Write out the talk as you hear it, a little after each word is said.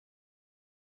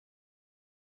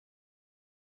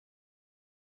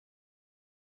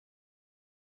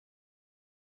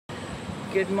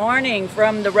Good morning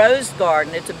from the Rose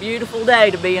Garden. It's a beautiful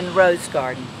day to be in the Rose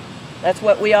Garden. That's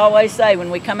what we always say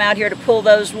when we come out here to pull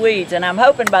those weeds, and I'm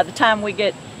hoping by the time we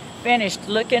get finished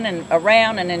looking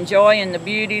around and enjoying the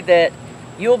beauty that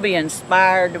you'll be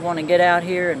inspired to want to get out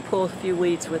here and pull a few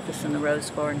weeds with us in the Rose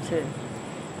Garden too.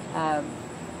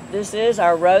 This is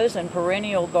our Rose and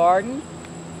Perennial Garden.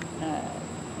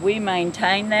 We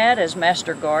maintain that as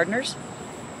master gardeners,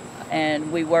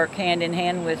 and we work hand in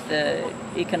hand with the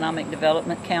Economic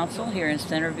Development Council here in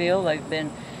Centerville. They've been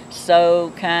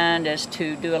so kind as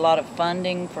to do a lot of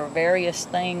funding for various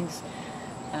things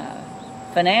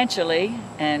financially,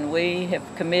 and we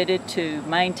have committed to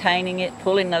maintaining it,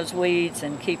 pulling those weeds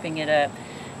and keeping it up.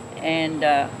 And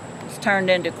it's turned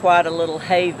into quite a little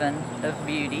haven of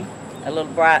beauty, a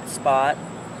little bright spot.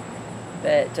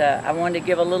 But I wanted to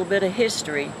give a little bit of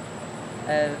history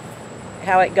of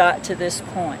how it got to this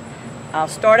point. I'll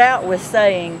start out with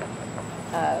saying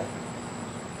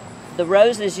the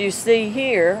roses you see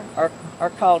here are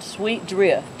called Sweet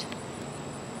Drift.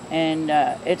 And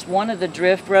it's one of the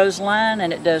drift rose line,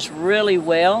 and it does really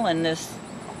well in this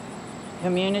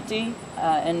community,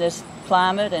 in this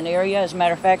climate and area. As a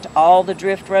matter of fact, all the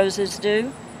drift roses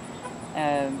do.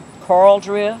 Coral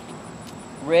drift,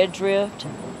 red drift,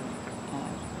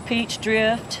 peach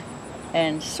drift,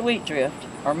 and sweet drift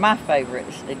are my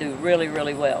favorites. They do really,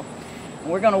 really well. And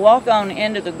we're going to walk on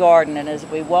into the garden, and as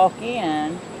we walk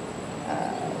in,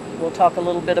 we'll talk a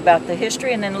little bit about the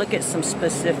history and then look at some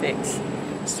specific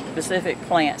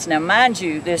plants. Now, mind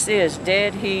you, this is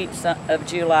dead heat of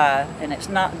July, and it's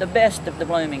not the best of the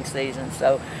blooming season,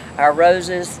 so our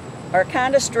roses are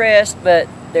kind of stressed, but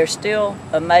they're still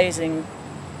amazingly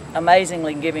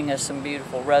giving us some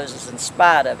beautiful roses in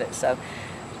spite of it. So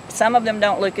some of them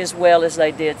don't look as well as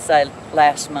they did, say,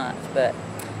 last month, but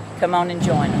come on and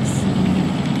join us.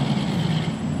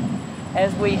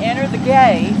 As we enter the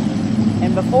gate,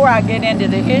 and before I get into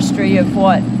the history of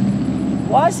what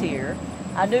was here,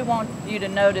 I do want you to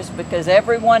notice, because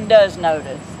everyone does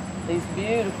notice, these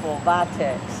beautiful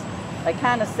vitex. They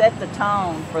kind of set the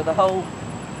tone for the whole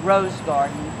rose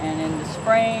garden, and in the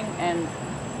spring, and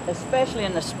especially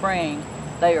in the spring,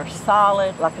 they are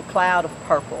solid like a cloud of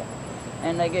purple.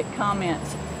 And they get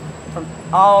comments from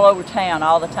all over town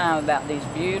all the time about these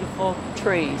beautiful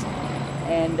trees.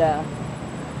 And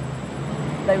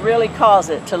they really cause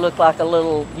it to look like a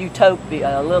little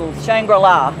utopia, a little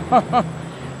Shangri-La.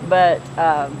 But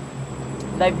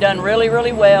they've done really,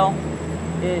 really well.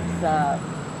 It's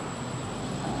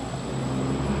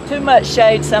too much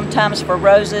shade sometimes for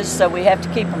roses, so we have to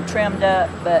keep them trimmed up.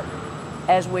 But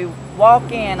as we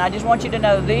walk in, I just want you to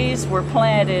know these were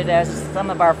planted as some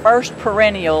of our first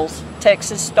perennials,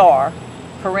 Texas Star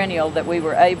perennial, that we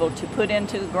were able to put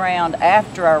into the ground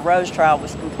after our rose trial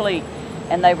was complete.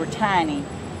 And they were tiny,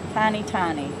 tiny,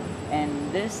 tiny.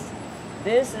 And this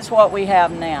is what we have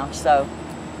now. So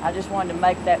I just wanted to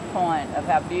make that point of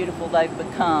how beautiful they've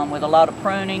become with a lot of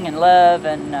pruning and love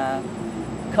and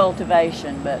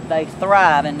cultivation. But they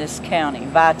thrive in this county,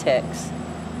 vitex,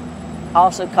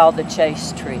 also called the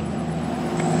chase tree.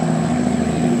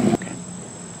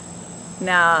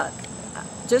 Now,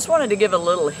 just wanted to give a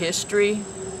little history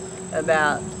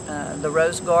about the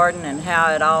Rose Garden and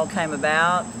how it all came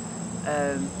about.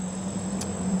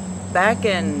 Back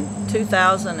in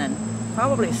 2000 and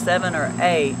probably 7 or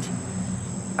 8,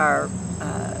 our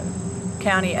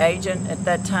county agent at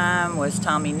that time was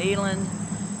Tommy Neeland,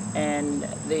 and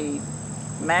the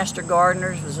Master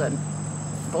Gardeners was a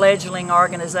fledgling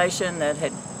organization that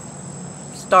had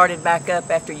started back up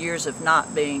after years of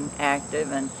not being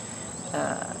active. And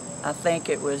I think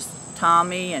it was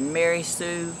Tommy and Mary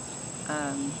Sue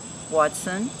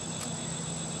Watson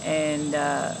and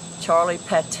Charlie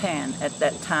Patin at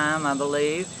that time, I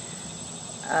believe.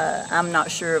 I'm not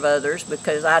sure of others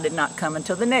because I did not come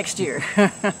until the next year.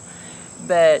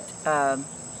 But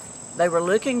they were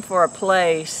looking for a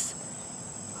place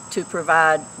to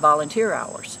provide volunteer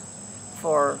hours.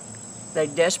 They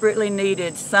desperately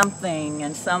needed something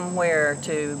and somewhere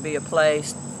to be a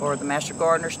place for the Master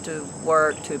Gardeners to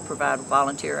work, to provide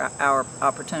volunteer hour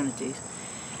opportunities.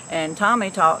 And Tommy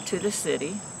talked to the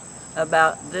city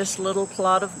about this little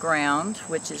plot of ground,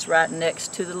 which is right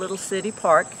next to the little city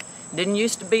park. Didn't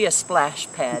used to be a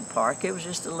splash pad park, it was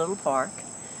just a little park.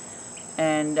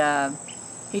 And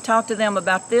he talked to them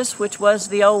about this, which was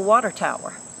the old water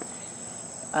tower.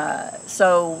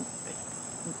 So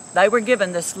they were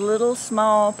given this little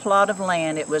small plot of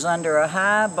land. It was under a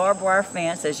high barbed wire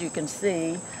fence, as you can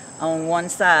see on one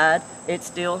side. It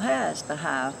still has the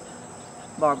high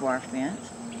barbed wire fence.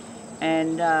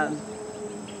 And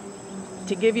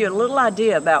to give you a little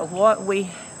idea about what we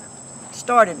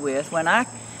started with. When I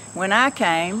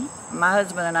came, my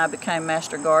husband and I became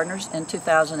master gardeners in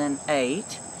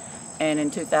 2008, and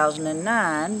in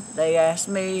 2009 they asked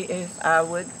me if I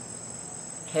would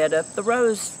head up the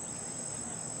rose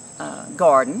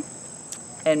garden,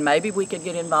 and maybe we could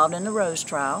get involved in the rose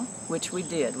trial, which we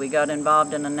did. We got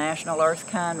involved in a national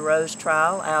EarthKind rose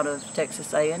trial out of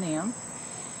Texas A&M,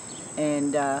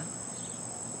 and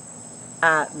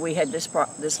we had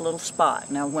this little spot.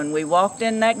 Now, when we walked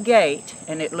in that gate,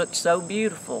 and it looked so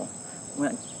beautiful,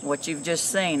 what you've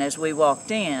just seen as we walked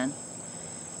in,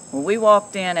 when we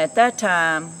walked in at that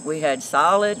time, we had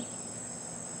solid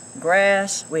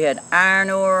grass, we had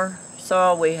iron ore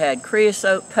soil, we had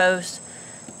creosote posts.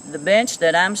 The bench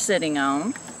that I'm sitting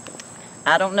on,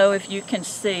 I don't know if you can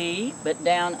see, but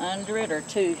down under it are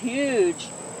two huge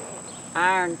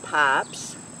iron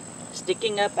pipes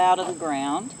sticking up out of the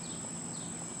ground.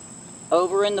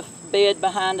 Over in the bed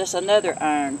behind us, another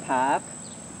iron pipe.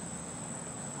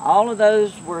 All of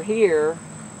those were here,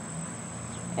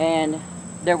 and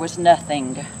there was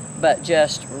nothing but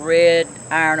just red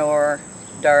iron ore,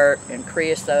 dirt, and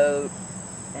creosote,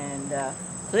 and so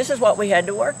this is what we had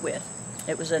to work with.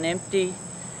 It was an empty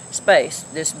space.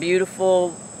 This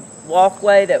beautiful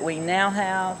walkway that we now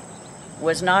have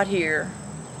was not here.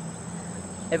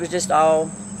 It was just all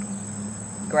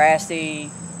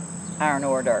grassy iron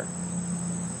ore dirt.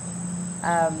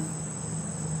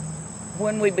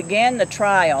 When we began the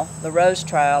trial, the rose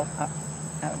trial,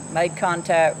 I made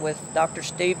contact with Dr.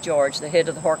 Steve George, the head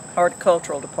of the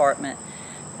horticultural department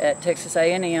at Texas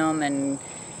A&M, and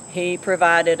he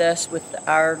provided us with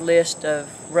our list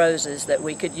of roses that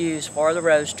we could use for the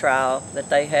rose trial that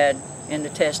they had in the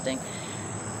testing.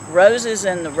 Roses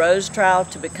in the rose trial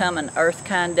to become an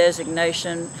EarthKind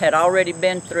designation had already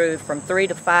been through from 3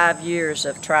 to 5 years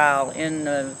of trial in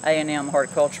the A&M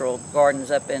horticultural gardens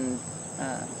up in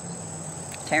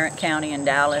Tarrant County and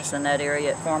Dallas and that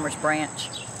area at Farmers Branch.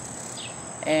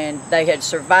 And they had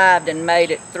survived and made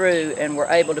it through and were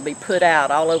able to be put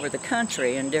out all over the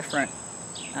country in different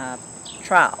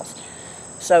trials.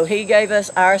 So he gave us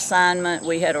our assignment.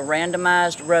 We had a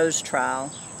randomized rose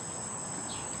trial.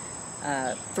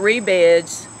 3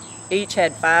 beds, each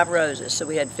had 5 roses, so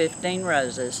we had 15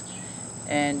 roses.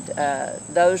 And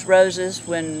those roses,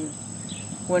 when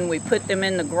we put them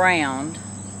in the ground,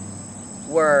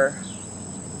 were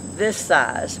this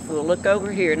size. If we'll look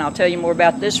over here, and I'll tell you more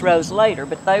about this rose later,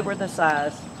 but they were the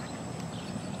size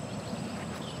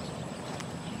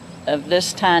of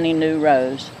this tiny new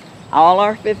rose. All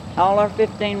our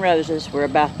 15 roses were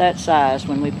about that size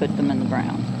when we put them in the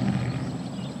ground.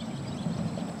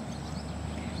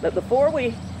 But before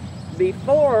we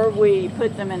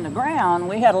put them in the ground,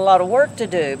 we had a lot of work to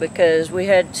do because we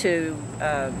had to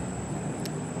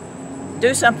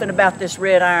do something about this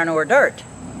red iron ore dirt.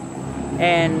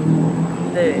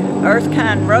 And the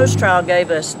EarthKind rose trial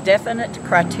gave us definite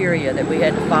criteria that we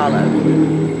had to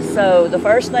follow. So the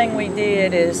first thing we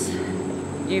did is,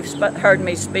 you've heard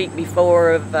me speak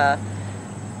before of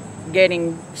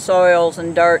getting soils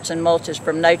and dirts and mulches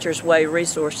from Nature's Way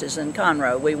Resources in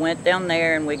Conroe. We went down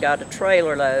there and we got a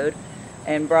trailer load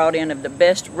and brought in of the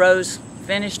best rose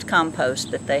finished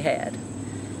compost that they had.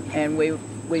 And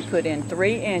we put in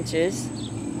 3 inches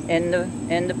in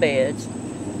the beds,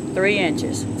 3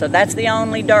 inches. So that's the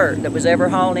only dirt that was ever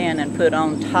hauled in and put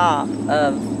on top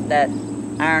of that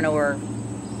iron ore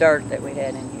dirt that we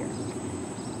had in here.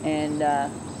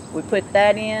 And we put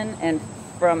that in, and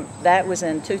that was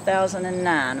in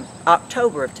 2009,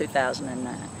 October of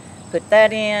 2009. Put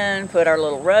that in, put our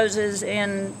little roses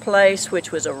in place,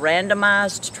 which was a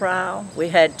randomized trial. We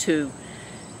had to,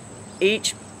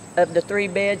 each of the 3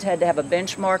 beds had to have a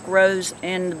benchmark rose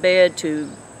in the bed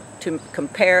to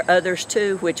compare others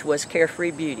to, which was Carefree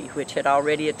Beauty, which had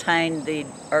already attained the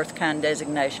EarthKind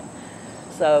designation.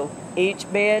 So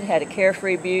each bed had a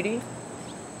Carefree Beauty,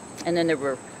 and then there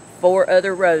were 4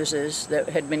 other roses that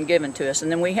had been given to us.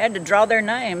 And then we had to draw their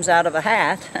names out of a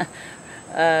hat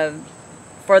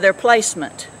for their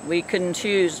placement. We couldn't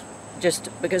choose just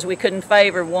because we couldn't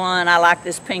favor one. I like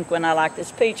this pink one, I like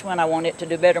this peach one, I want it to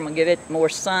do better, I'm going to give it more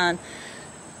sun.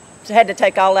 So I had to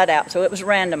take all that out. So it was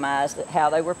randomized at how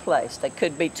they were placed. They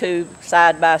could be 2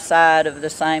 side by side of the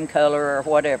same color or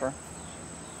whatever.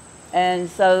 And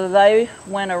so they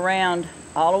went around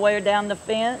all the way down the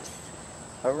fence,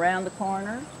 around the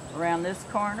corner, around this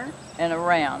corner, and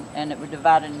around. And it was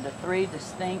divided into 3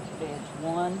 distinct beds,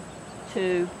 1,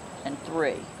 2, and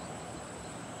 3.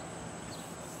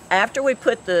 After we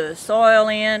put the soil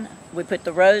in, we put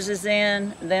the roses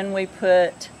in, then we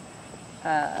put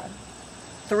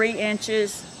 3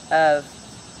 inches of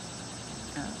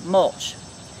mulch.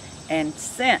 And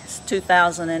since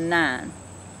 2009,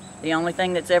 the only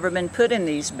thing that's ever been put in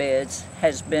these beds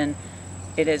has been,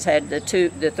 it has had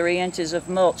the 3 inches of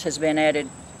mulch has been added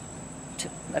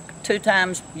two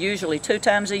times, usually 2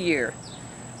 times a year,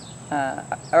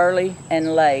 early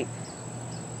and late,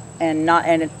 and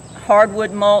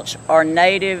hardwood mulch or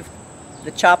native,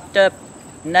 the chopped up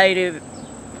native,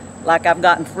 like I've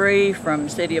gotten free from the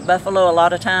city of Buffalo a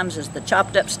lot of times, is the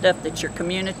chopped up stuff that your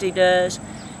community does.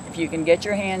 If you can get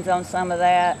your hands on some of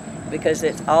that, because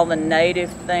it's all the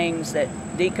native things that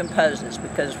decomposes,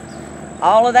 because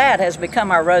all of that has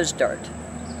become our rose dirt.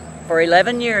 For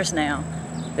 11 years now,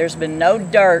 there's been no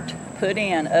dirt put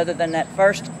in other than that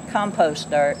first compost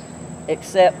dirt,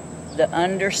 except the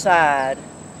underside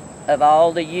of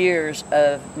all the years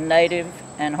of native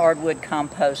and hardwood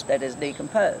compost that is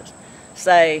decomposed.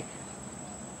 Say,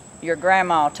 your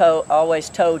grandma always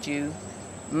told you,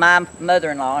 my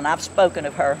mother-in-law, and I've spoken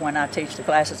of her when I teach the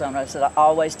classes on roses, I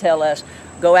always tell us,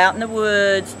 go out in the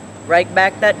woods, rake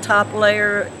back that top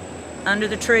layer under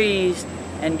the trees,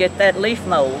 and get that leaf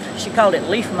mold. She called it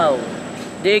leaf mold.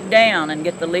 Dig down and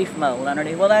get the leaf mold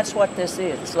underneath. Well, that's what this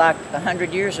is. It's like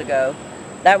 100 years ago,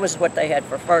 that was what they had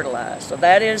for fertilize. So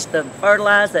that is the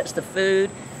fertilize, that's the food.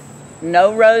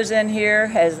 No rose in here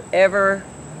has ever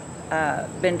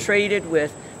been treated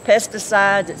with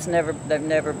pesticides. They've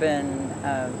never been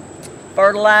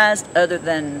fertilized other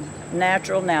than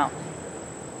natural. Now,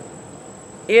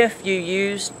 if you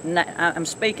use, I'm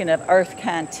speaking of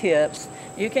EarthKind tips,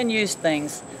 you can use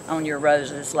things on your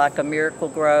roses like a Miracle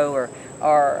Grow or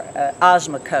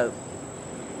Osmocote,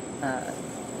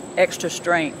 extra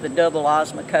strength, the double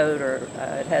Osmocote, or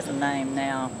it has a name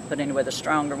now, but anyway, the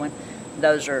stronger one.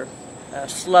 Those are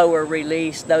slower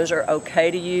release. Those are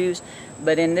okay to use.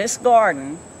 But in this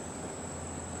garden,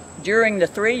 during the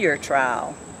 3-year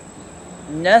trial,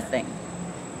 nothing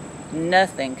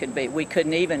could be. We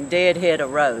couldn't even deadhead a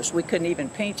rose. We couldn't even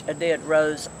pinch a dead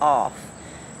rose off.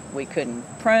 We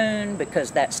couldn't prune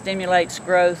because that stimulates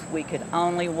growth. We could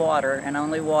only water, and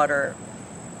only water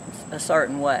a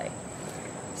certain way.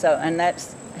 So, and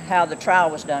that's how the trial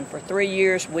was done. For 3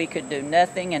 years, we could do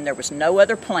nothing, and there was no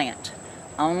other plant,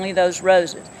 only those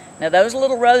roses. Now, those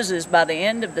little roses, by the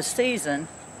end of the season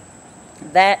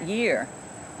that year,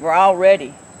 were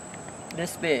already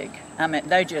this big. I mean,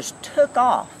 they just took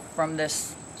off from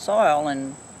this soil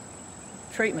and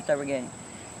treatment they were getting,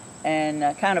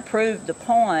 and kind of proved the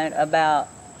point about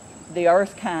the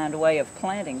EarthKind way of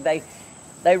planting.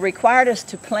 They required us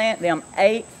to plant them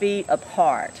 8 feet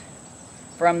apart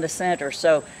from the center.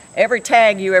 So every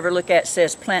tag you ever look at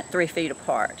says plant 3 feet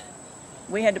apart.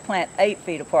 We had to plant 8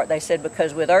 feet apart. They said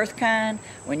because with EarthKind,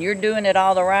 when you're doing it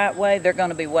all the right way, they're going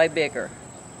to be way bigger,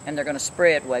 and they're going to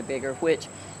spread way bigger, which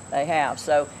they have.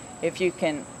 So if you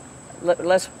can,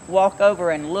 let's walk over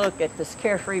and look at this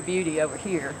Carefree Beauty over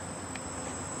here.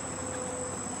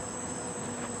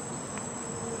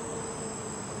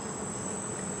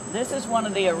 This is one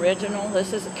of the original.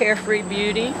 This is a Carefree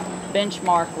Beauty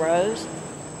benchmark rose.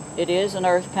 It is an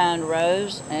EarthKind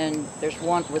rose, and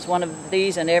was one of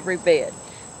these in every bed.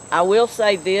 I will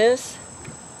say this,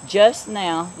 just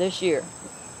now, this year,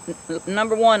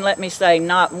 number one, let me say,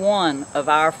 not one of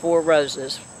our 4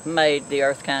 roses made the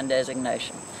EarthKind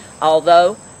designation.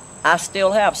 Although I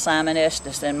still have Simon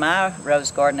Estes in my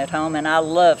rose garden at home, and I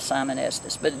love Simon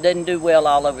Estes, but it didn't do well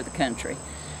all over the country.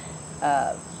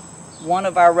 One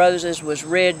of our roses was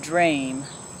Red Dream.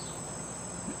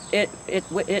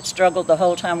 It struggled the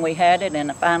whole time we had it,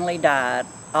 and it finally died.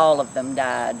 All of them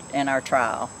died in our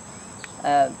trial.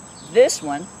 This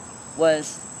one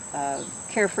was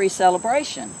Carefree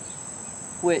Celebration,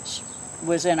 which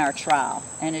was in our trial.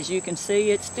 And as you can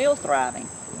see, it's still thriving.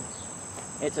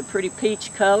 It's a pretty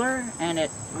peach color, and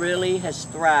it really has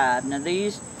thrived. Now,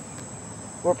 these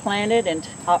were planted in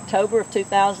October of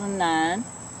 2009,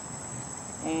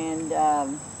 and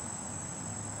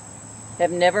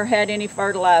have never had any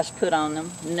fertilizer put on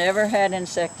them, never had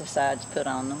insecticides put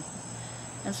on them.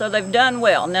 And so they've done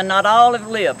well. Now, not all have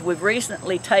lived. We've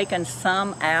recently taken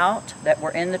some out that were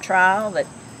in the trial that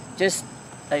just,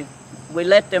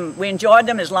 we enjoyed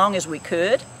them as long as we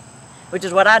could, which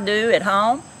is what I do at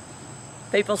home.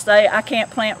 People say, I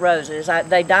can't plant roses,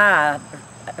 they die.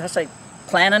 I say,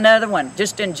 plant another one.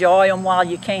 Just enjoy them while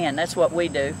you can. That's what we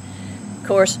do. Of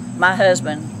course, my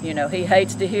husband, you know, he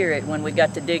hates to hear it when we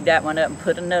got to dig that one up and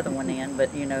put another one in,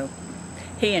 but, you know,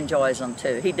 he enjoys them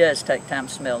too. He does take time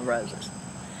to smell roses.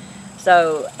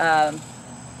 So, I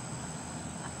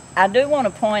do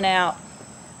want to point out,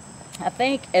 I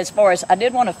think as far as, I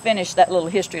did want to finish that little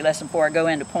history lesson before I go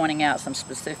into pointing out some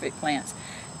specific plants.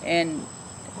 And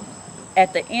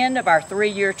at the end of our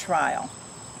 3-year trial,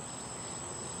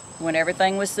 when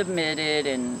everything was submitted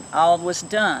and all was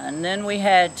done, then we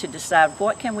had to decide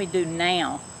what can we do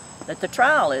now that the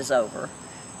trial is over.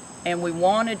 And we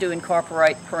wanted to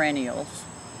incorporate perennials.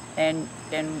 And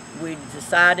we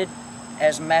decided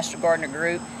as a Master Gardener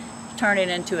group to turn it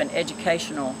into an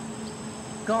educational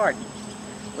garden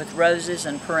with roses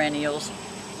and perennials.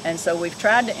 And so we've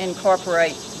tried to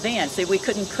incorporate then. See, we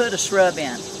couldn't put a shrub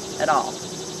in at all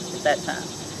at that time.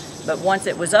 But once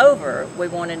it was over, we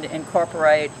wanted to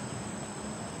incorporate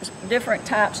different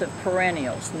types of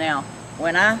perennials. Now,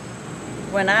 when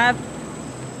I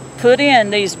put in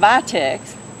these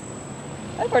Vitex,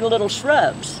 they were little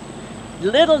shrubs.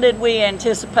 Little did we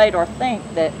anticipate or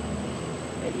think that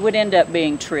it would end up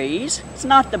being trees. It's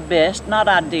not the best, not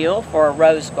ideal for a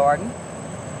rose garden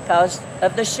because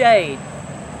of the shade.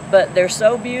 But they're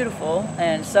so beautiful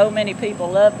and so many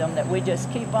people love them that we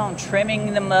just keep on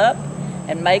trimming them up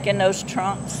and making those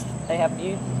trunks. They have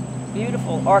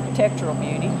beautiful architectural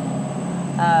beauty.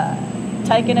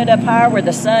 Taking it up higher where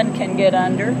the sun can get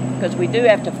under, because we do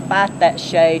have to fight that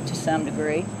shade to some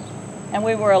degree. And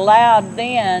we were allowed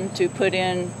then to put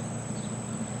in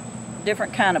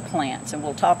different kind of plants, and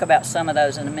we'll talk about some of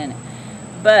those in a minute.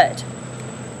 But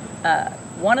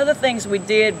one of the things we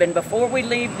did, and before we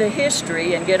leave the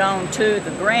history and get on to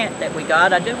the grant that we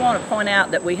got, I do want to point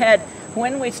out that we had,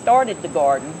 when we started the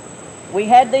garden, we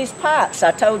had these pipes.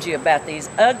 I told you about these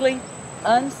ugly,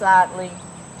 unsightly,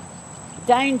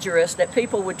 dangerous, that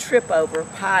people would trip over,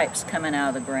 pipes coming out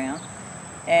of the ground.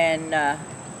 And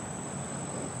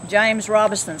James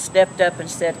Robinson stepped up and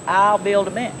said, I'll build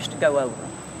a bench to go over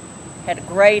them. Had a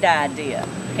great idea.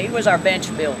 He was our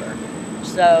bench builder.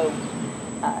 So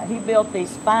he built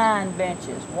these fine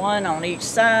benches, one on each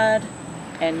side,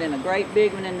 and then a great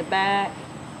big one in the back.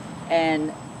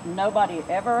 And nobody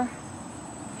ever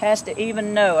has to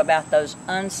even know about those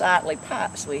unsightly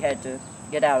pipes we had to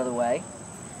get out of the way.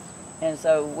 And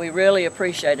so we really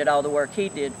appreciated all the work he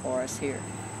did for us here.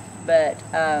 But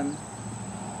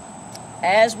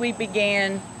as we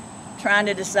began trying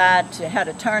to decide how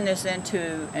to turn this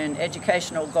into an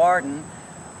educational garden,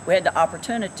 we had the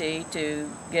opportunity to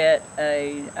get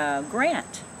a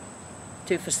grant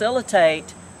to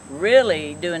facilitate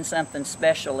really doing something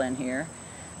special in here.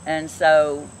 And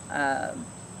so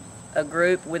a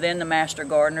group within the Master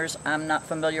Gardeners, I'm not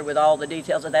familiar with all the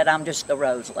details of that, I'm just the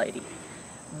rose lady.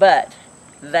 But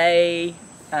they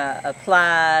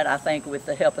applied, I think with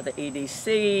the help of the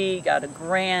EDC, got a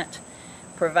grant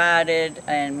provided,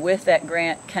 and with that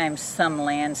grant came some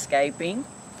landscaping.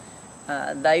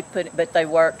 But they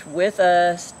worked with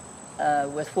us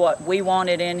with what we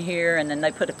wanted in here, and then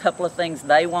they put a couple of things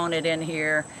they wanted in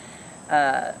here,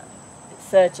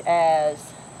 such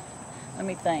as, let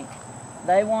me think,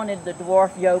 they wanted the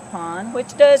dwarf yaupon,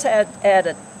 which does add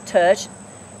a touch.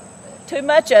 Too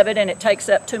much of it and it takes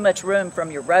up too much room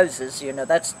from your roses, you know,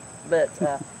 but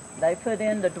they put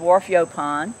in the dwarf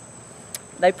yaupon.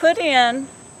 They put in,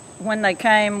 when they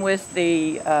came with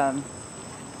the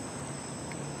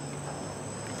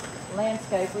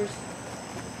landscapers,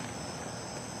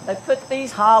 they put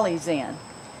these hollies in.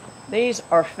 These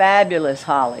are fabulous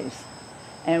hollies,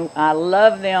 and I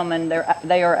love them, and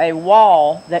they are a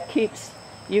wall that keeps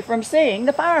you from seeing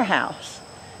the firehouse.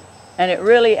 And it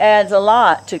really adds a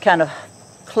lot to kind of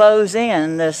close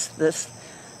in this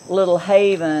little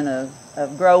haven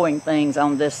of growing things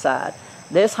on this side.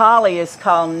 This holly is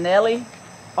called Nellie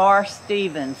R.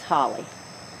 Stevens holly.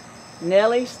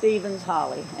 Nellie Stevens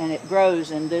holly, and it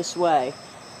grows in this way,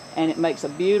 and it makes a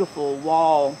beautiful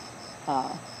wall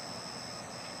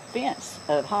fence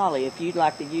of holly if you'd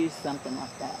like to use something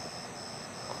like that.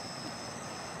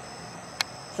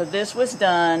 So this was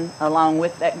done along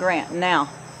with that grant. Now,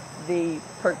 the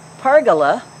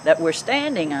pergola that we're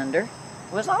standing under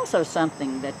was also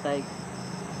something that they,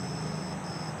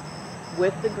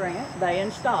 with the grant, they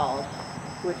installed,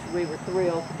 which we were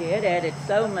thrilled to get. Added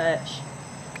so much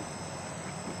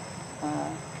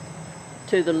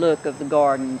to the look of the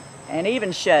garden, and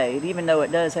even shade, even though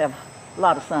it does have a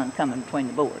lot of sun coming between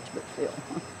the boards, but still.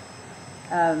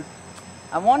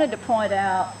 I wanted to point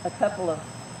out a couple of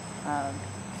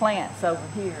plants over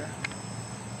here.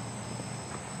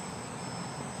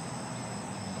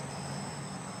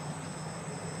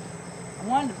 I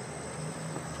wanted to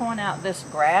point out this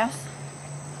grass.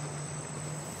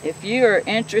 If you're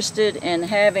interested in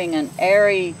having an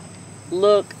airy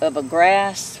look of a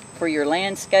grass for your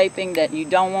landscaping, that you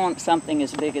don't want something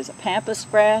as big as a pampas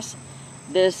grass,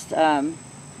 this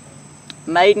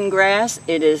maiden grass,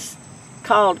 it is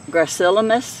called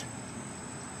Gracilis.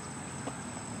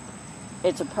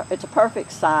 It's a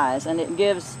perfect size, and it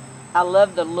gives, I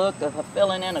love the look of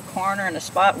filling in a corner and a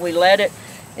spot. We let it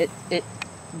it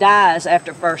dies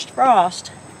after first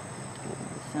frost.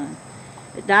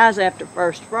 It dies after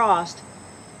first frost,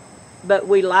 but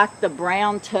we like the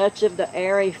brown touch of the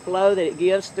airy flow that it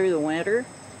gives through the winter.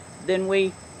 Then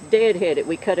we deadhead it.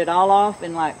 We cut it all off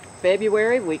in like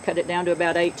February. We cut it down to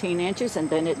about 18 inches, and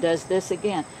then it does this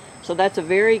again. So that's a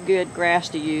very good grass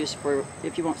to use for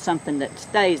if you want something that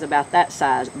stays about that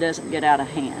size. It doesn't get out of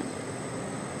hand.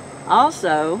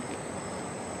 Also,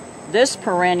 this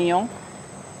perennial,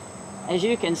 as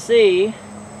you can see,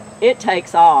 it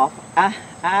takes off. I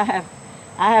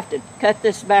have to cut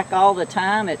this back all the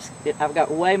time. I've got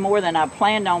way more than I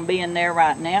planned on being there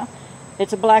right now.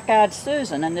 It's a black-eyed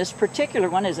Susan, and this particular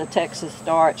one is a Texas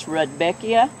star. It's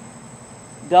Rudbeckia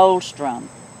Goldstrom.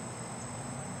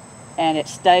 And it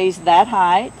stays that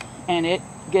height, and it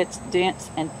gets dense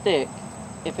and thick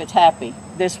if it's happy.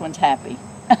 This one's happy.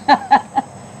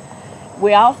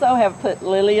 We also have put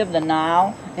Lily of the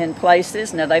Nile in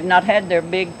places. Now, they've not had their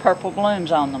big purple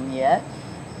blooms on them yet,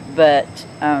 but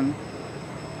I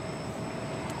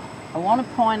want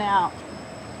to point out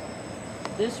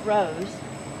this rose,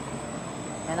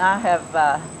 and I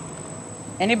have,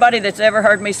 anybody that's ever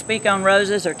heard me speak on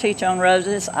roses or teach on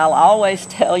roses, I'll always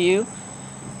tell you,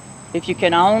 if you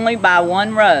can only buy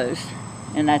one rose,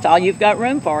 and that's all you've got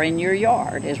room for in your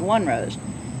yard is one rose,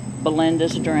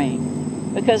 Belinda's Dream.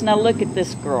 Because now look at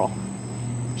this girl.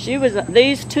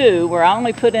 These two were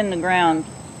only put in the ground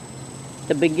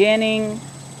the beginning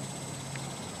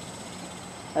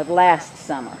of last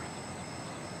summer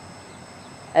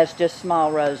as just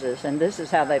small roses, and this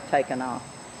is how they've taken off.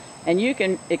 And you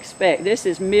can expect, this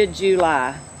is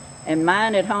mid-July, and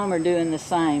mine at home are doing the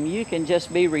same. You can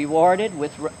just be rewarded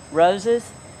with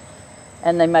roses,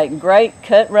 and they make great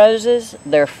cut roses.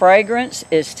 Their fragrance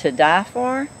is to die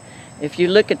for. If you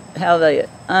look at how they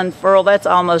unfurl, that's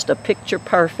almost a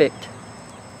picture-perfect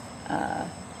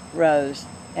rose,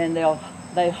 and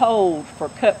they hold for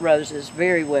cut roses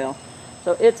very well.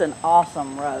 So it's an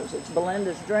awesome rose. It's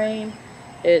Belinda's Dream.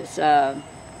 It's a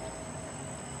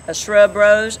shrub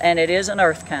rose, and it is an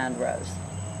EarthKind rose.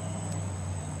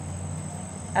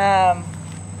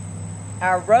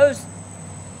 Our rose,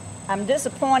 I'm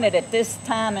disappointed at this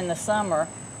time in the summer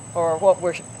for what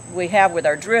we have with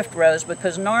our drift rose,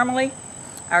 because normally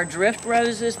our drift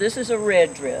roses, this is a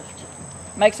red drift,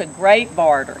 makes a great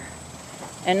barter.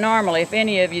 And normally, if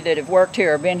any of you that have worked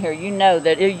here or been here, you know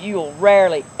that you'll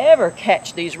rarely ever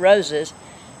catch these roses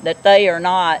that they are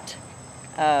not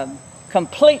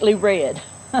completely red.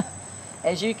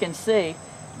 As you can see,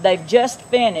 they've just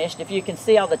finished. If you can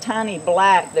see all the tiny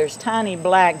black, there's tiny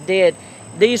black dead.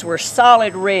 These were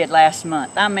solid red last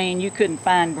month. I mean, you couldn't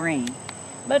find green.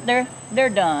 But they're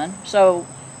done. So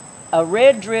a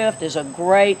red drift is a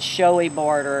great showy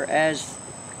border, as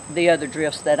the other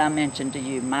drifts that I mentioned to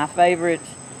you. My favorites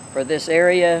for this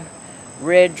area,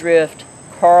 red drift,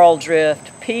 coral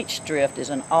drift, peach drift is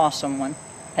an awesome one.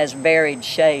 Has varied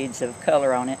shades of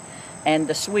color on it. And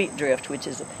the sweet drift, which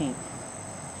is a pink.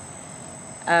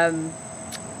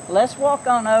 Let's walk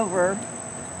on over.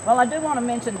 Well, I do want to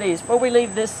mention these. Before we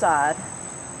leave this side,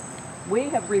 we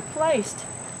have replaced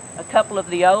a couple of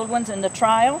the old ones in the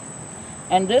trial,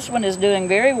 and this one is doing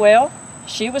very well.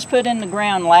 She was put in the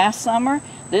ground last summer.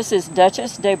 This is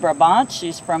Duchess de Brabant.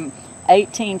 She's from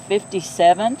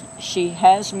 1857. She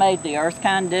has made the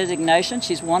EarthKind designation.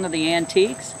 She's one of the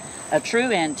antiques, a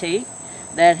true antique,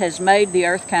 that has made the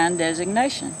EarthKind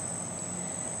designation.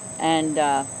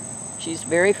 And she's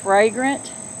very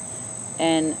fragrant,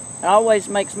 and it always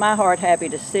makes my heart happy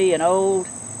to see an old,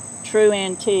 true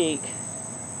antique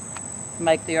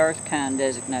make the EarthKind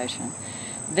designation.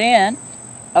 Then,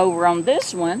 over on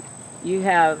this one, you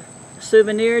have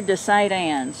Souvenir de St.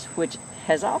 Anne's, which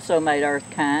has also made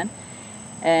EarthKind,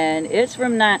 and it's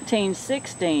from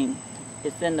 1916.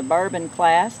 It's in the bourbon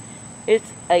class.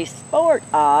 It's a sport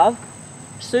of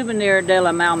Souvenir de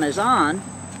la Malmaison,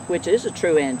 which is a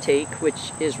true antique,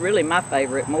 which is really my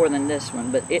favorite more than this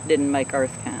one, but it didn't make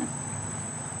EarthKind.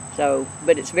 So,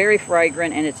 but it's very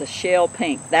fragrant, and it's a shell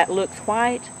pink. That looks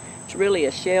white. It's really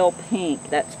a shell pink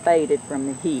that's faded from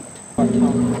the heat.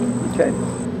 Okay.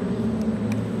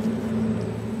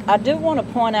 I do want to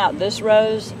point out this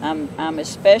rose. I'm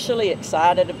especially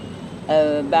excited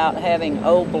about having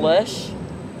Old Blush.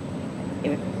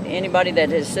 If anybody that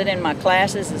has sit in my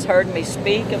classes has heard me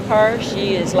speak of her.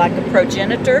 She is like a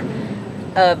progenitor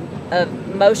of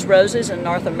most roses in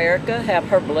North America, have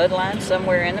her bloodline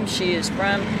somewhere in them. She is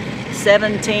from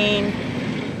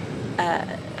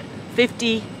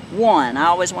 1751. I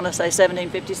always want to say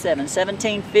 1757.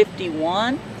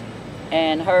 1751,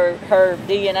 and her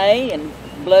DNA and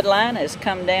bloodline has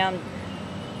come down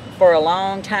for a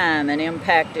long time and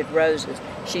impacted roses.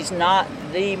 She's not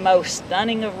the most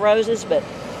stunning of roses, but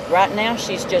right now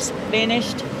she's just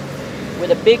finished with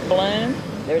a big bloom.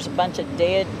 There's a bunch of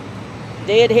dead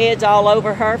heads all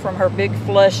over her from her big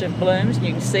flush of blooms.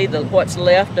 You can see what's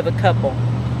left of a couple.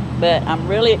 But I'm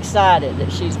really excited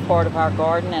that she's part of our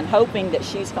garden and hoping that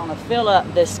she's going to fill up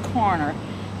this corner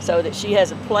so that she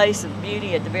has a place of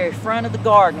beauty at the very front of the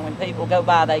garden. When people go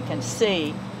by, they can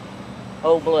see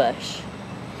Old Blush.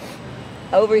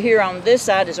 Over here on this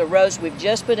side is a rose we've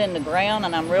just put in the ground,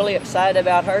 and I'm really excited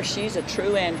about her. She's a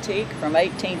true antique from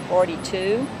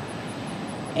 1842,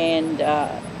 and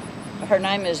her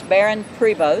name is Baron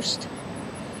Prevost.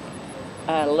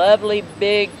 A lovely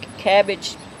big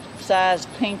cabbage-sized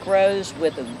pink rose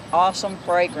with an awesome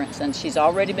fragrance, and she's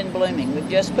already been blooming. We've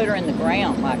just put her in the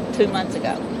ground like 2 months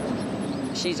ago.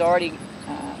 She's already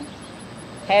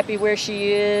happy where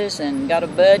she is and got a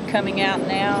bud coming out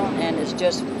now and is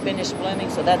just finished blooming,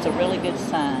 so that's a really good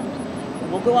sign.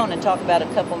 We'll go on and talk about a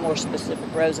couple more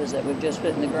specific roses that we've just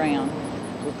put in the ground.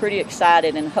 We're pretty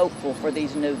excited and hopeful for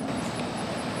these new ones.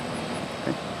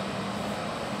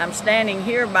 I'm standing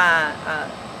here by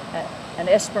an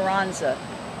Esperanza.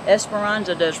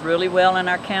 Esperanza does really well in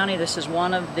our county. This is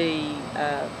one of the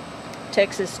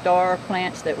Texas Star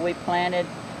plants that we planted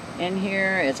in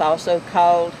here. It's also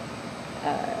called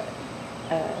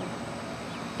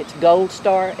it's Gold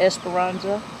Star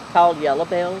Esperanza, called Yellow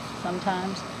Bells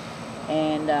sometimes,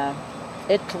 and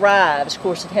it thrives. Of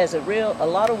course, it has a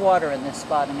lot of water in this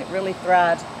spot, and it really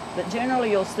thrives. But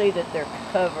generally, you'll see that they're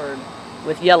covered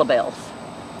with yellow bells,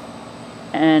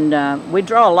 and we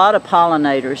draw a lot of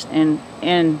pollinators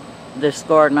in this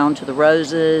garden onto the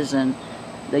roses and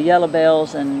the yellow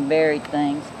bells and varied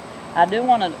things. I do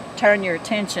want to turn your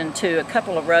attention to a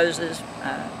couple of roses.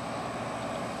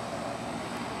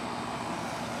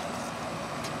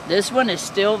 This one is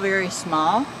still very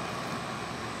small.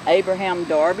 Abraham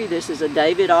Darby. This is a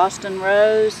David Austin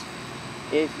rose.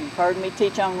 If you've heard me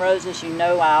teach on roses, you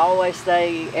know I always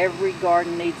say every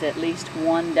garden needs at least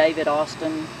one David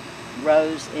Austin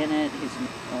rose in it. He's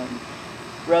a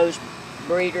rose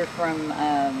breeder from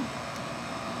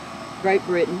Great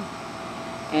Britain.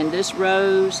 And this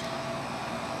rose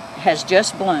has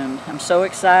just bloomed. I'm so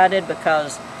excited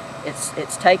because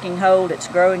it's taking hold, it's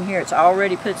growing here. It's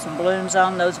already put some blooms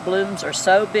on. Those blooms are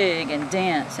so big and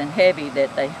dense and heavy that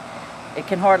it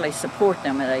can hardly support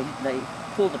them. They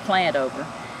pull the plant over.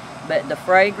 But the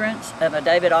fragrance of a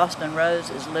David Austin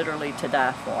rose is literally to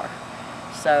die for.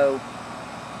 So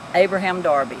Abraham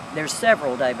Darby. There's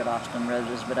several David Austin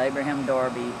roses, but Abraham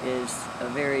Darby is a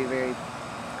very, very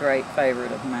great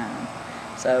favorite of mine.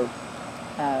 So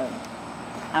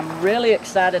I'm really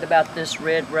excited about this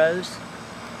red rose.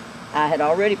 I had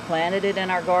already planted it in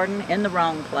our garden in the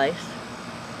wrong place,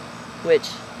 which,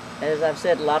 as I've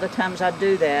said, a lot of times I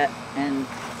do that, and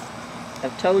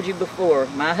I've told you before,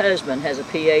 my husband has a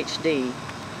PhD.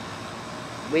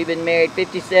 We've been married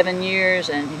 57 years,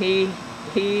 and he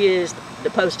is the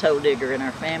post hole digger in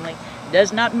our family. It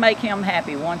does not make him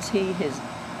happy once he has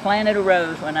planted a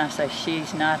rose. When I say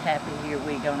she's not happy here,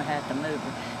 we're going to have to move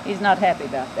her. He's not happy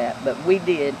about that, but we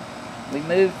did. We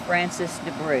moved Frances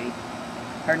Debris.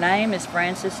 Her name is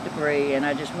Frances Debris, and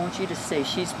I just want you to see,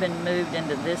 she's been moved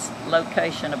into this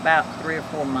location about 3 or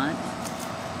 4 months,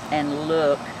 and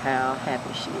look how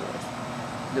happy she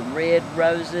is. The red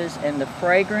roses and the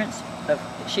fragrance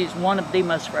she's one of the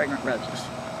most fragrant roses.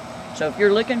 So if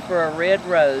you're looking for a red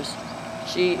rose,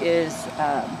 she is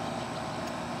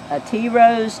a tea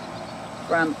rose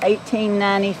from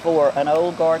 1894, an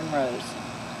old garden rose,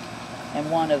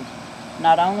 and one of,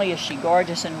 not only is she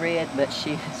gorgeous and red, but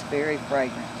she is very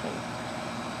fragrant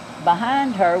too.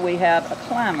 Behind her we have a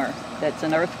climber that's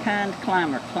an EarthKind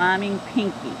climber, Climbing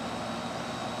Pinky.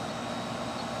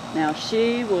 Now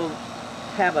she will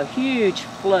have a huge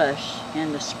flush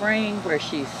in the spring where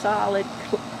she's solid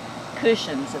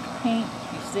cushions of pink.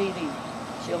 You see these,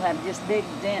 she'll have just big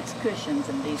dense cushions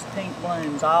and these pink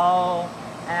blooms all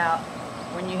out.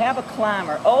 When you have a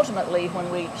climber, ultimately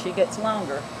when she gets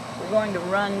longer, we're going to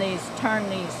turn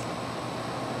these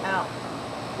out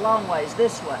long ways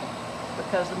this way,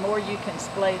 because the more you can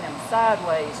splay them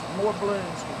sideways, more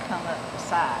blooms will come up the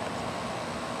sides.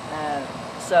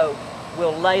 So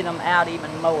we'll lay them out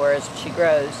even more as she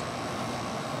grows.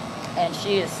 And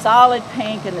she is solid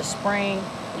pink in the spring.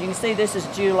 You can see this is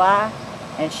July,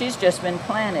 and she's just been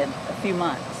planted a few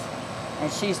months,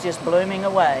 and she's just blooming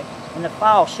away. In the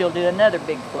fall, she'll do another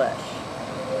big flush.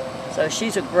 So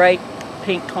she's a great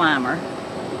pink climber,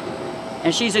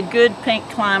 and she's a good pink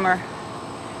climber.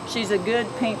 She's a good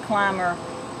pink climber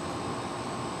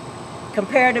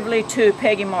comparatively to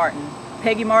Peggy Martin.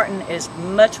 Peggy Martin is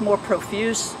much more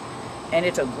profuse, and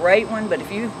it's a great one, but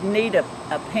if you need a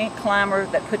pink climber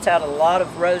that puts out a lot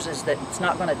of roses that it's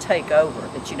not going to take over,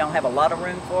 that you don't have a lot of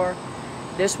room for,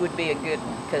 this would be a good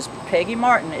one, because Peggy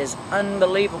Martin is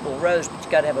unbelievable rose, but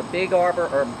you got to have a big arbor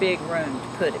or a big room to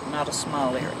put it, not a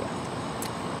small area.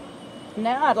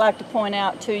 Now I'd like to point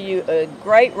out to you a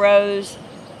great rose.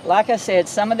 Like I said,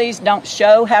 some of these don't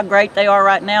show how great they are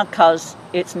right now because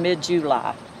it's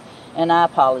mid-July, and I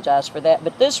apologize for that.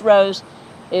 But this rose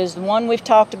is the one we've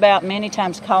talked about many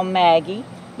times, called Maggie.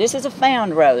 This is a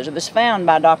found rose. It was found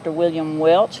by Dr. William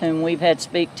Welch, whom we've had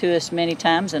speak to us many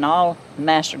times, and all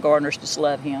master gardeners just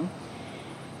love him.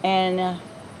 And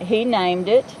he named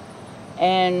it,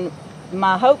 and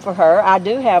my hope for her, I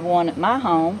do have one at my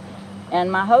home,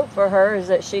 and my hope for her is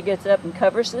that she gets up and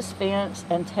covers this fence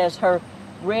and has her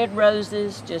red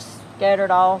roses just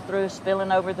scattered all through,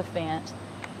 spilling over the fence.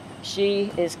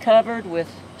 She is covered with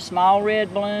small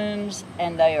red blooms,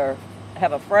 and they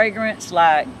have a fragrance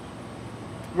like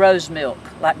rose milk,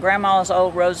 like Grandma's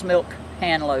old rose milk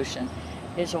hand lotion.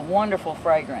 It's a wonderful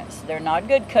fragrance. They're not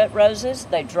good cut roses.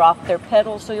 They drop their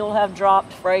petals, so you'll have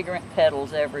dropped fragrant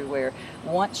petals everywhere.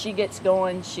 Once she gets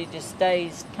going, she just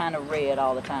stays kind of red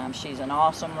all the time. She's an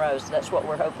awesome rose. That's what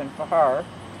we're hoping for her.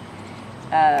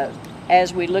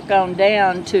 As we look on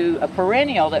down to a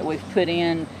perennial that we've put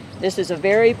in, this is a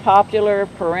very popular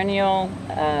perennial,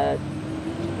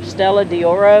 Stella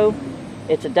d'Oro.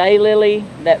 It's a daylily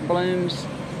that blooms.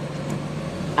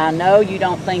 I know you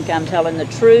don't think I'm telling the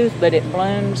truth, but it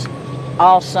blooms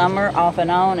all summer, off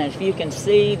and on. And if you can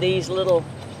see these little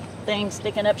things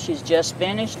sticking up, she's just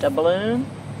finished a bloom.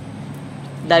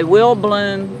 They will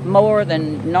bloom more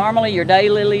than normally your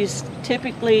daylilies.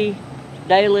 Typically,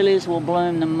 daylilies will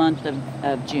bloom the month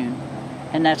of June,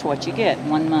 and that's what you get,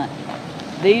 1 month.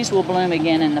 These will bloom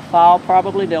again in the fall.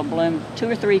 Probably they'll bloom 2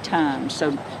 or 3 times.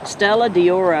 So Stella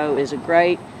d'Oro is a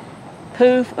great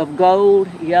poof of gold,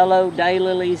 yellow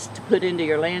daylilies to put into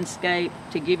your landscape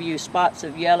to give you spots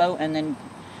of yellow and then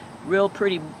real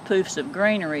pretty poofs of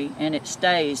greenery, and it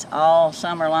stays all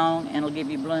summer long and it'll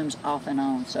give you blooms off and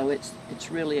on. So it's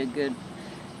really a good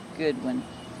one.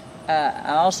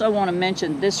 I also want to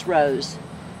mention this rose.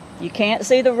 You can't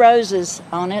see the roses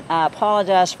on it. I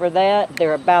apologize for that.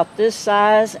 They're about this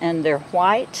size and they're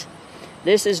white.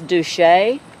 This is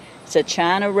Douchet. It's a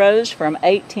China rose from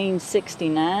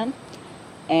 1869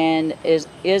 and is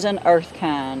an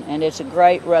EarthKind, and it's a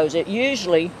great rose. It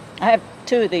usually, I have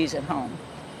 2 of these at home,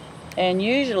 and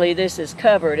usually this is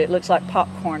covered. It looks like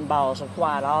popcorn balls of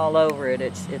white all over it.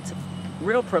 It's a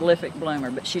real prolific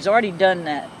bloomer, but she's already done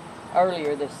that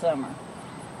earlier this summer.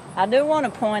 I do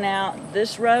want to point out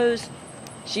this rose,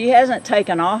 she hasn't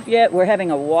taken off yet. We're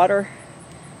having a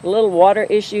little water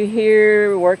issue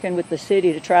here. We're working with the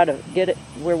city to try to get it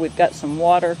where we've got some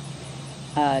water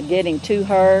getting to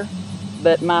her.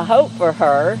 But my hope for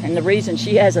her, and the reason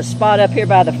she has a spot up here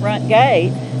by the front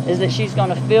gate, is that she's going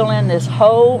to fill in this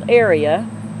whole area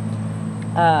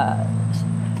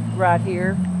right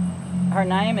here. Her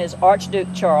name is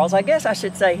Archduke Charles. I guess I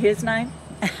should say his name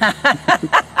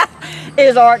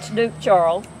is Archduke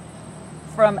Charles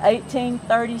from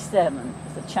 1837.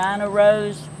 It's a China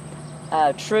rose,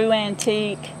 true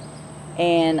antique,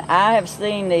 and I have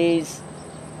seen these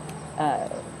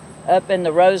up in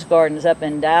the rose gardens up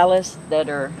in Dallas that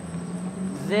are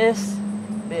this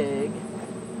big,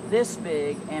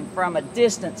 and from a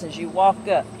distance as you walk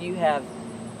up, you have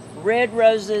red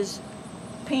roses,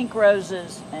 pink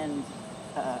roses, and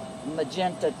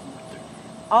magenta,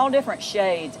 all different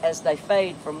shades as they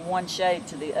fade from one shade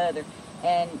to the other.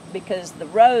 And because the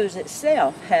rose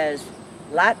itself has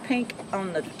light pink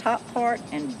on the top part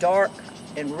and dark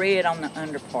and red on the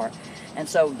under part, and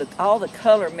so all the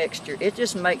color mixture, it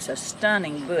just makes a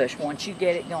stunning bush once you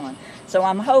get it going. So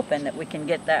I'm hoping that we can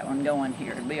get that one going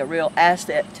here. It'll be a real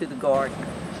asset to the garden.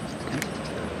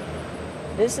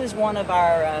 This is one of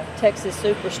our Texas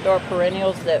Superstar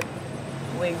perennials that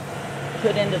we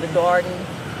put into the garden.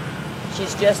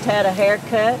 She's just had a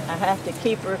haircut. I have to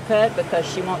keep her cut because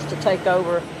she wants to take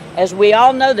over. As we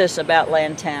all know this about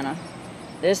Lantana.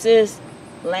 This is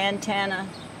Lantana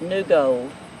New Gold,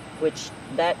 which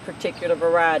that particular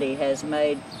variety has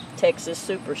made Texas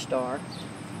Superstar.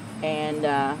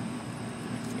 And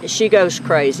she goes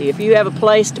crazy. If you have a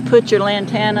place to put your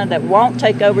Lantana that won't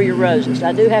take over your roses,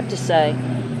 I do have to say,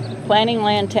 planting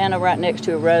Lantana right next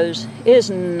to a rose is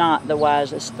not the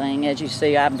wisest thing, as you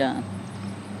see I've done.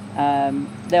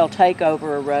 They'll take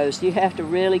over a rose. You have to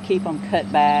really keep them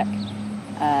cut back.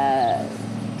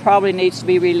 Probably needs to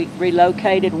be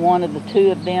relocated, one of the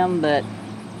 2 of them, but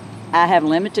I have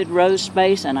limited rose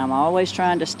space, and I'm always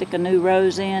trying to stick a new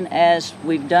rose in, as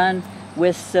we've done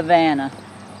with Savannah.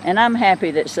 And I'm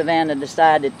happy that Savannah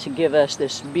decided to give us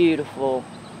this beautiful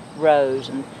rose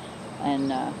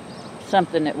and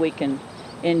something that we can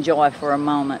enjoy for a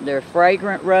moment. They're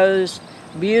fragrant rose,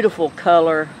 beautiful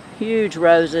color, huge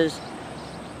roses.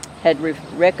 Had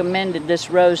recommended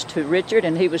this rose to Richard,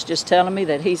 and he was just telling me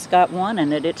that he's got one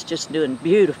and that it's just doing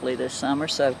beautifully this summer,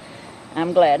 so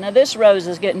I'm glad. Now this rose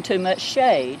is getting too much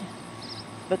shade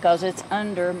because it's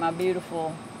under my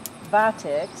beautiful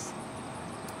vitex,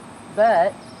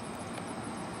 but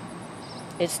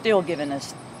it's still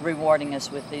rewarding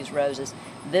us with these roses.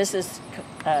 This is,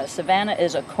 Savannah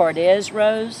is a Cortez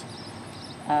rose.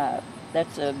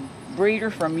 That's a breeder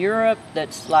from Europe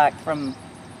that's like from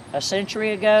a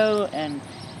century ago, and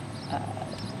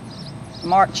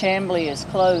Mark Chambly is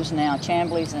closed now.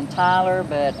 Chambly's in Tyler,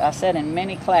 but I sat in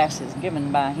many classes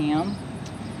given by him,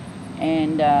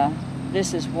 and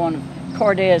this is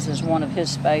Cortez is one of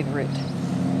his favorite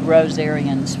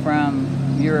rosarians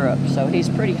from Europe, so he's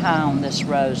pretty high on this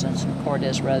rose and some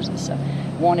Cortez roses, so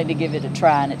wanted to give it a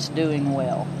try, and it's doing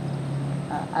well.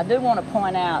 I do want to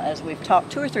point out, as we've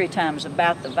talked 2 or 3 times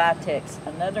about the vitex,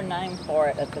 another name for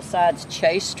it besides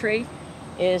chase tree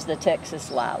is the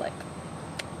Texas lilac.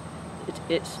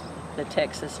 It's the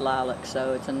Texas lilac,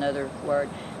 so it's another word.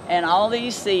 And all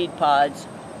these seed pods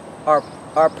are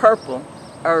purple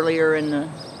earlier in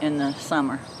the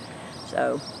summer.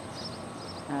 So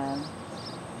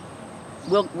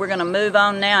we're going to move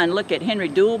on now and look at Henry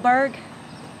Duelberg.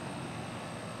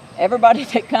 Everybody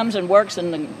that comes and works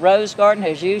in the rose garden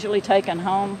has usually taken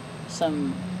home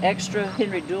some extra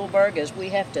Henry Duelberg, as we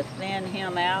have to thin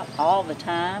him out all the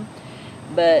time.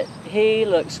 But he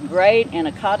looks great in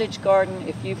a cottage garden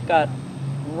if you've got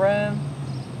room.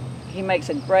 He makes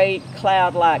a great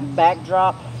cloud-like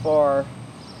backdrop for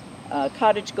a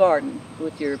cottage garden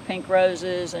with your pink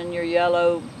roses and your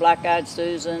yellow black-eyed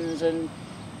Susans and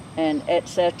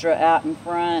etc. out in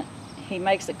front. He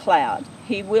makes a cloud.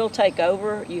 He will take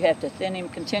over. You have to thin him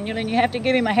continually, and you have to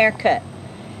give him a haircut.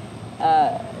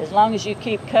 As long as you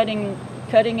keep cutting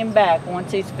him back,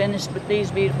 once he's finished with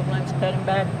these beautiful blooms, cut him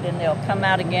back, then they'll come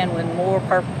out again with more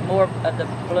of the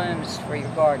blooms for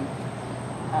your garden.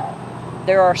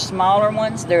 There are smaller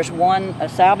ones. There's a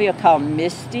salvia called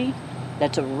Misty.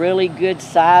 That's a really good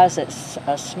size. It's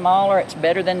smaller. It's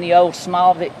better than the old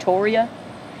small Victoria.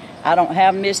 I don't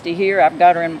have Misty here. I've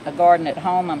got her in a garden at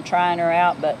home. I'm trying her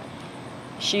out, but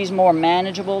she's more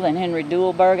manageable than Henry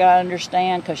Duelberg, I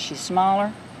understand, because she's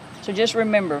smaller. So just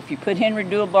remember, if you put Henry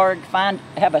Duelberg,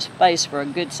 have a space for a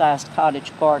good-sized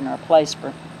cottage garden, or a place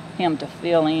for him to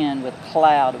fill in with a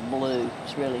cloud of blue.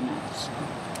 It's really nice.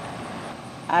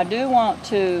 I do want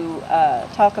to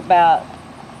talk about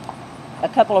a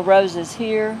couple of roses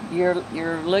here.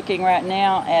 You're looking right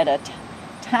now at a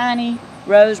tiny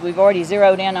rose. We've already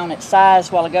zeroed in on its size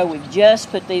a while ago. We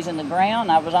just put these in the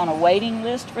ground. I was on a waiting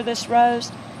list for this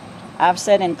rose. I've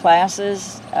sat in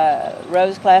classes,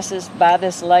 rose classes by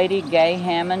this lady, Gay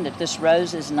Hammond, that this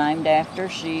rose is named after.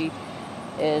 She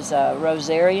is a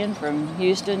rosarian from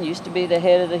Houston, used to be the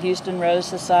head of the Houston Rose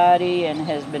Society, and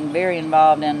has been very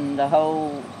involved in the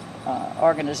whole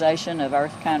organization of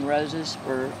EarthKind roses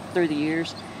through the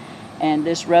years. And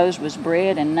this rose was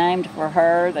bred and named for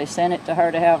her. They sent it to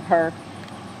her to have her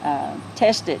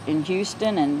test it in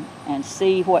Houston and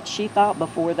see what she thought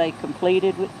before they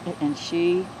completed it, and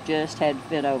she just had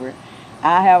fit over it.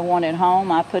 I have one at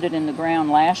home. I put it in the ground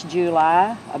last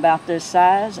July, about this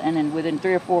size, and then within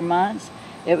 3 or 4 months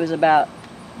it was about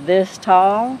this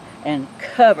tall and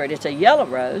covered. It's a yellow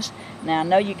rose. Now I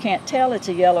know you can't tell it's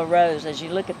a yellow rose as you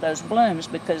look at those blooms,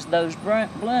 because those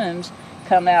blooms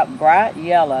come out bright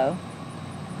yellow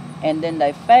and then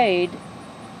they fade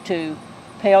to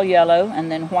pale yellow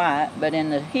and then white, but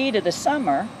in the heat of the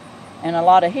summer and a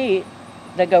lot of heat,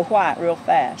 they go white real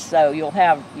fast. So you'll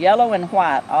have yellow and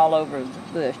white all over the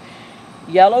bush.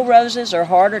 Yellow roses are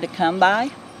harder to come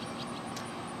by.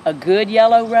 A good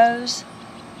yellow rose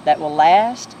that will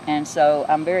last, and so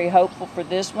I'm very hopeful for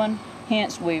this one.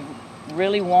 Hence, we've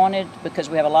really wanted, because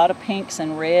we have a lot of pinks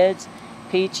and reds,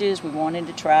 peaches, we wanted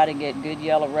to try to get good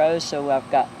yellow rose, so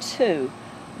I've got 2.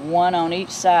 One on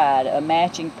each side, a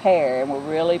matching pair, and we're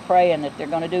really praying that they're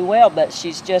going to do well. But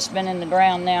she's just been in the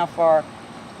ground now for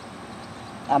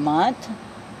a month,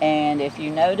 and if you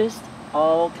noticed,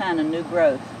 all kind of new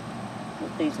growth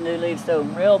with these new leaves, so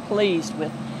I'm real pleased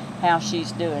with how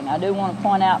she's doing. I do want to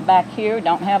point out back here,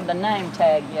 don't have the name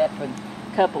tag yet for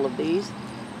a couple of these.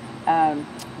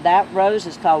 That rose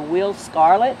is called Will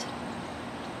Scarlet.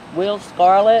 Will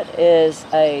Scarlet is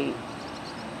a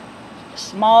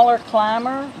smaller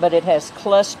climber, but it has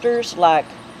clusters like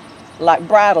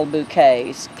bridal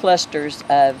bouquets, clusters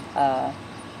of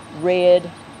red,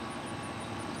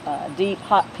 deep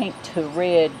hot pink to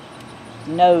red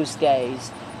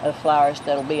nosegays of flowers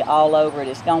that'll be all over it.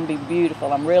 It's going to be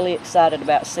beautiful. I'm really excited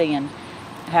about seeing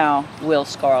how Will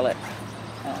Scarlet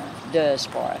does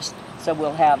for us. So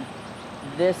we'll have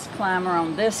this climber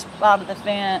on this spot of the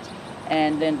fence,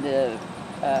 and then the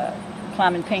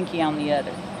climbing pinky on the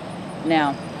other.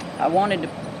 Now, I wanted to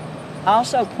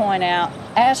also point out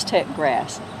Aztec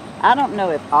grass. I don't know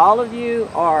if all of you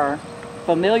are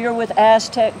familiar with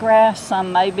Aztec grass.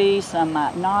 Some may be, some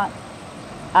might not.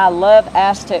 I love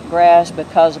Aztec grass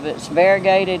because of its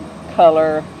variegated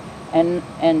color, and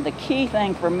the key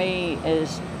thing for me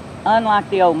is, unlike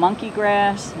the old monkey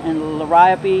grass and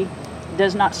liriope, it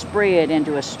does not spread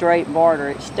into a straight border.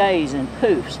 It stays in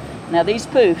poofs. Now these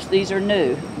poofs, these are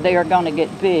new. They are going to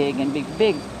get big and be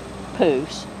big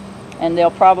poofs, and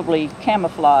they'll probably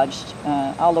camouflage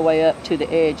all the way up to the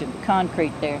edge of the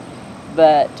concrete there.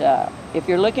 But if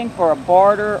you're looking for a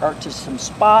border or to some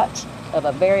spots of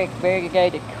a very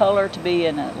variegated color to be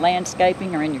in a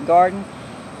landscaping or in your garden,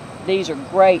 these are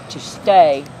great to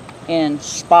stay in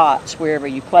spots wherever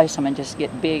you place them and just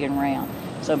get big and round.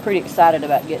 So I'm pretty excited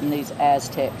about getting these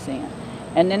Aztecs in.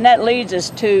 And then that leads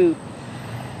us to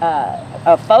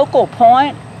a focal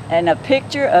point and a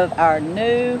picture of our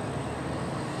new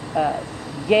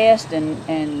guest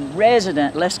and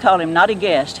resident. Let's call him not a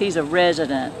guest, he's a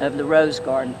resident of the Rose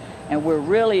Garden, and we're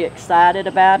really excited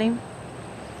about him.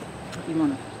 You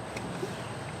want to?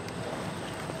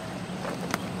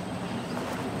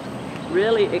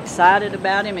 Really excited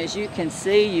about him. As you can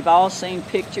see, you've all seen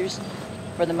pictures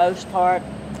for the most part,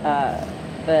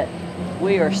 but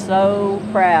we are so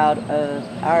proud of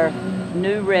our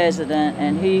new resident,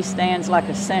 and he stands like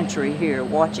a sentry here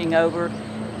watching over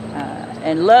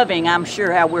and loving, I'm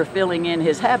sure, how we're filling in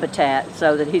his habitat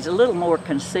so that he's a little more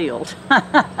concealed.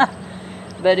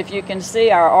 But if you can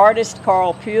see, our artist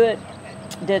Carl Pewitt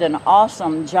did an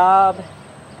awesome job,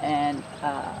 and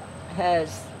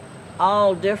has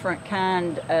all different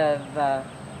kind of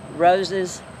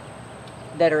roses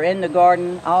that are in the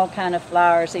garden, all kind of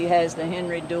flowers. He has the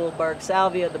Henry Duelberg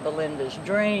Salvia, the Belinda's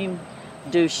Dream,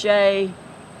 Duché,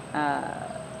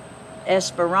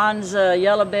 Esperanza,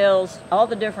 yellow bells, all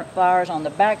the different flowers. On the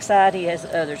back side he has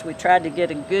others. We tried to get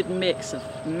a good mix of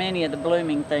many of the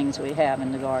blooming things we have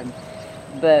in the garden.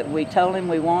 But we told him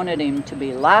we wanted him to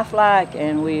be lifelike,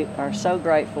 and we are so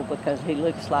grateful because he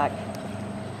looks like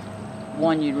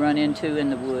one you'd run into in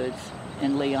the woods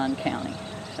in Leon County.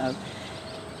 So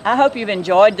I hope you've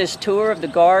enjoyed this tour of the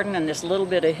garden and this little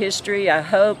bit of history. I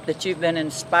hope that you've been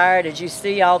inspired. As you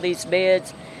see all these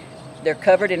beds, they're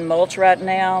covered in mulch right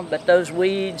now, but those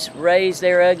weeds raise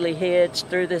their ugly heads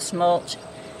through this mulch,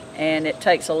 and it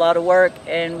takes a lot of work,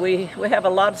 and we have a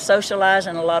lot of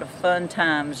socializing, a lot of fun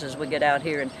times as we get out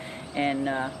here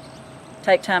and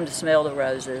take time to smell the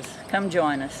roses. Come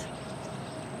join us.